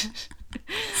podcast.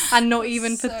 And not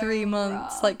even for so 3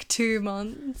 months, rough. like 2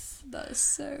 months. That's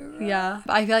so rough. Yeah.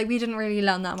 But I feel like we didn't really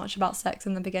learn that much about sex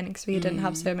in the beginning because we didn't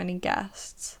have so many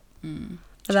guests.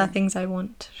 Are there things I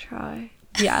want to try?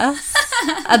 Yes.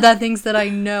 Are there things that I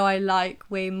know I like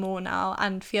way more now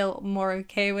and feel more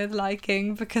okay with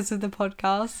liking because of the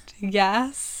podcast?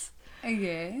 Yes.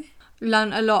 Okay.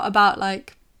 Learn a lot about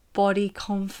like body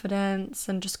confidence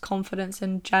and just confidence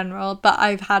in general, but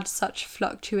I've had such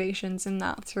fluctuations in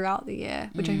that throughout the year,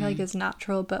 which I feel like is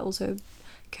natural, but also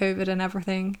COVID and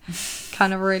everything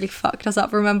kind of really fucked us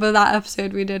up. Remember that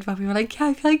episode we did where we were like, yeah,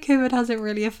 I feel like COVID hasn't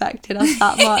really affected us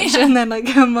that much. And then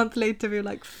like a month later we were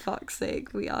like, fuck's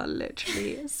sake, we are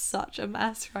literally such a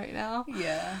mess right now.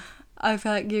 Yeah. I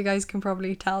feel like you guys can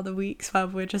probably tell the weeks where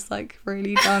we're just like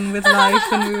really done with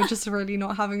life and we were just really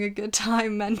not having a good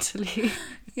time mentally.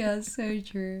 Yeah, so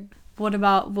true. What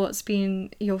about what's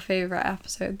been your favourite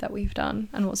episode that we've done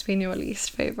and what's been your least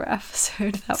favourite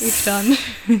episode that we've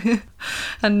done?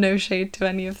 And no shade to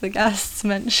any of the guests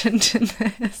mentioned in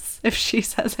this, if she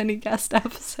says any guest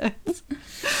episodes.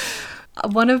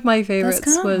 One of my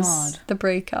favourites was hard. the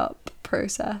breakup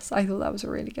process. I thought that was a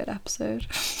really good episode.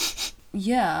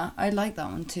 Yeah, I like that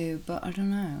one too, but I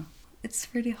don't know. It's a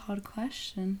really hard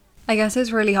question. I guess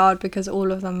it's really hard because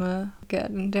all of them are good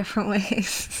in different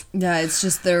ways. Yeah, it's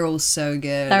just they're all so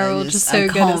good. They're all just so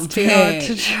good, it's too hard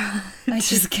to try. I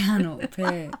just cannot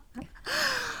pick.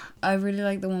 I really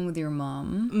like the one with your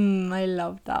mum. I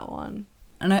loved that one.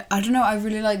 And I don't know, I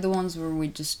really like the ones where we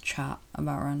just chat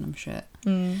about random shit.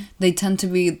 They tend to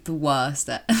be the worst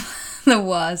the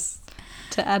worst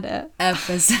To edit.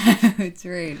 episodes,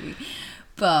 really.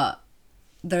 But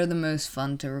they're the most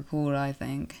fun to record, I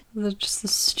think. They're just the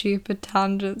stupid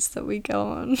tangents that we go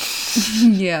on.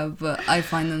 Yeah, but I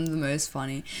find them the most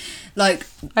funny. Like,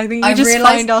 I think we just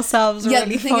find ourselves yeah,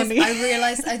 really the thing funny.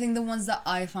 is, I think the ones that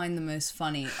I find the most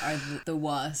funny are the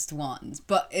worst ones.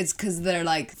 But it's because they're,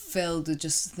 like, filled with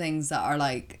just things that are,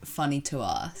 like, funny to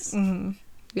us.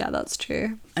 Yeah, that's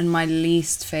true. And my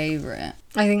least favourite.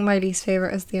 I think my least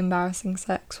favourite is the embarrassing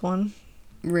sex one.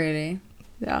 Really?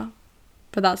 Yeah.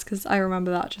 But that's because I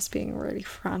remember that just being a really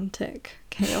frantic,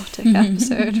 chaotic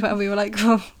episode where we were like,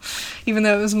 oh, even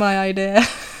though it was my idea.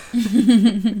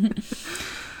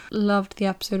 Loved the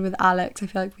episode with Alex. I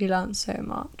feel like we learned so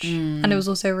much. And it was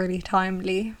also really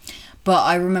timely. But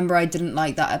I remember I didn't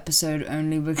like that episode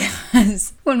only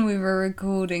because when we were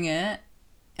recording it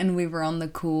and we were on the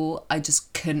call, I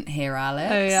just couldn't hear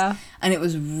Alex. Oh, yeah. And it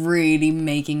was really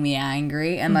making me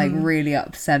angry and like really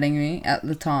upsetting me at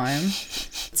the time.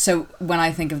 So when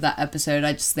I think of that episode,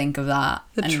 I just think of that.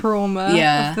 The and, trauma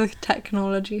of the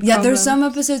technology Yeah, problem. there's some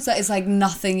episodes that it's like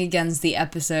nothing against the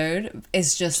episode.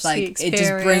 It's just like, it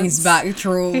just brings back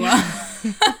trauma.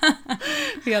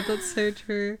 Yeah, that's so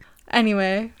true.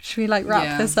 Anyway, should we like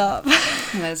wrap this up?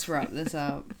 Let's wrap this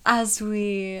up. As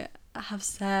we have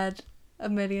said a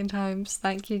million times,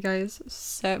 thank you guys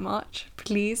so much.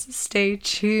 Please stay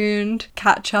tuned,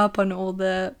 catch up on all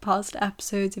the past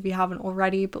episodes if you haven't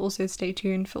already, but also stay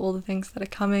tuned for all the things that are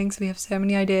coming. So we have so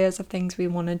many ideas of things we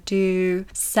want to do.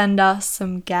 Send us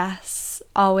some guests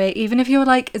our way, even if you're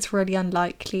like, it's really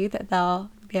unlikely that they'll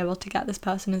be able to get this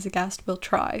person as a guest.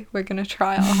 We're gonna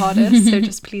try our hardest. So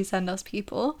just please send us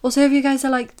people. Also, if you guys are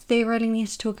like, they really need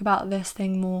to talk about this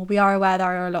thing more, we are aware there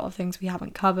are a lot of things we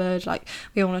haven't covered. Like,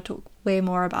 we want to talk way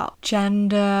more about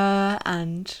gender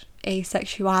and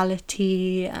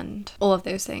asexuality and all of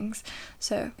those things.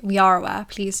 So we are aware.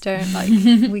 Please don't, like,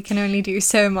 we can only do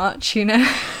so much, you know.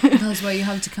 That's why you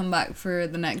have to come back for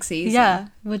the next season. Yeah,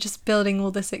 we're just building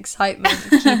all this excitement,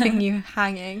 keeping you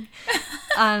hanging.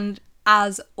 And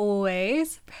as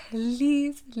always,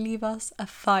 please leave us a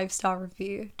 5-star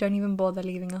review. Don't even bother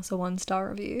leaving us a 1-star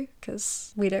review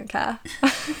because we don't care.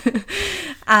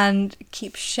 And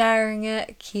keep sharing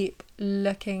it. Keep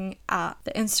looking at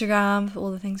the Instagram for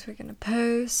all the things we're going to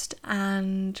post,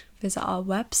 and visit our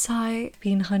website.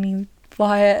 Been Honey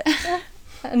Wyatt.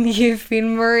 And you've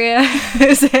been Maria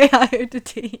Jose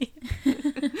Iodati.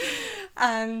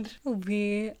 And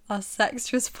we are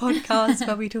Sextras podcast,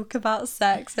 where we talk about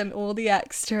sex and all the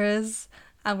extras.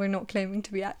 And we're not claiming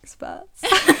to be experts.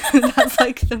 That's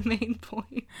like the main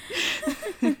point.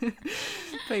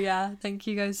 But yeah, thank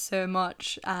you guys so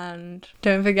much. And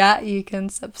don't forget, you can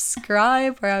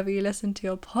subscribe wherever you listen to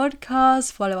your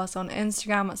podcast. Follow us on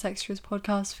Instagram at Sextras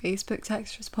Podcast, Facebook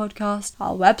Sextras Podcast,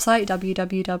 our website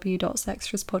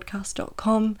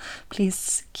www.sextraspodcast.com.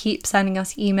 Please keep sending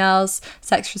us emails,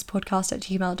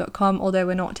 sextraspodcast@gmail.com, although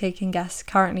we're not taking guests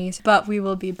currently, but we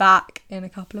will be back in a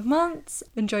couple of months.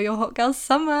 Enjoy your hot girl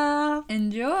summer.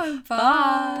 Enjoy.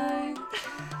 Bye.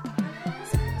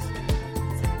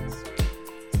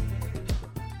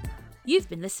 You've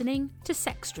been listening to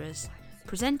Sextras,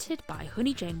 presented by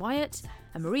Honey Jane Wyatt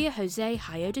and Maria Jose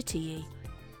Hayodatiyi.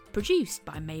 Produced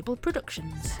by Mabel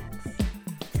Productions.